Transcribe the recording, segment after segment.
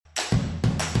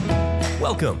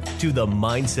Welcome to the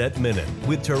Mindset Minute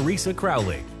with Teresa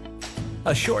Crowley.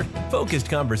 A short, focused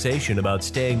conversation about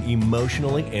staying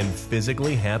emotionally and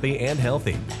physically happy and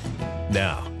healthy.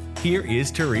 Now, here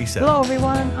is Teresa. Hello,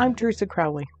 everyone. I'm Teresa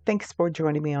Crowley. Thanks for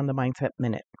joining me on the Mindset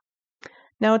Minute.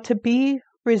 Now, to be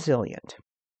resilient,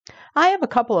 I have a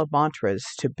couple of mantras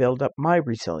to build up my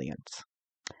resilience.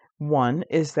 One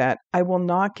is that I will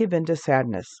not give in to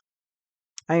sadness.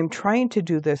 I am trying to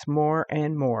do this more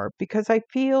and more because I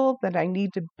feel that I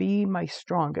need to be my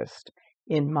strongest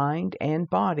in mind and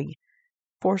body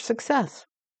for success.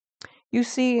 You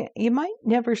see, you might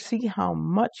never see how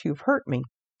much you've hurt me,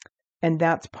 and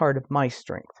that's part of my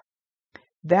strength.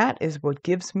 That is what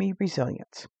gives me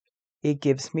resilience. It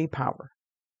gives me power.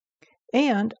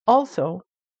 And also,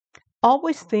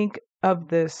 always think of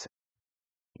this: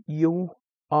 you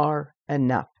are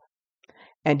enough,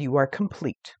 and you are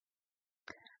complete.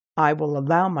 I will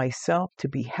allow myself to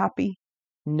be happy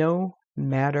no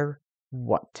matter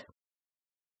what.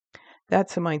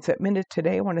 That's the Mindset Minute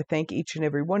today. I want to thank each and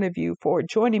every one of you for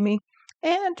joining me,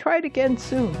 and try it again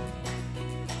soon.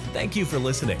 Thank you for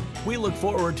listening. We look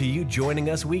forward to you joining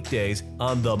us weekdays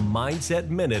on the Mindset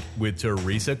Minute with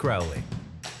Teresa Crowley.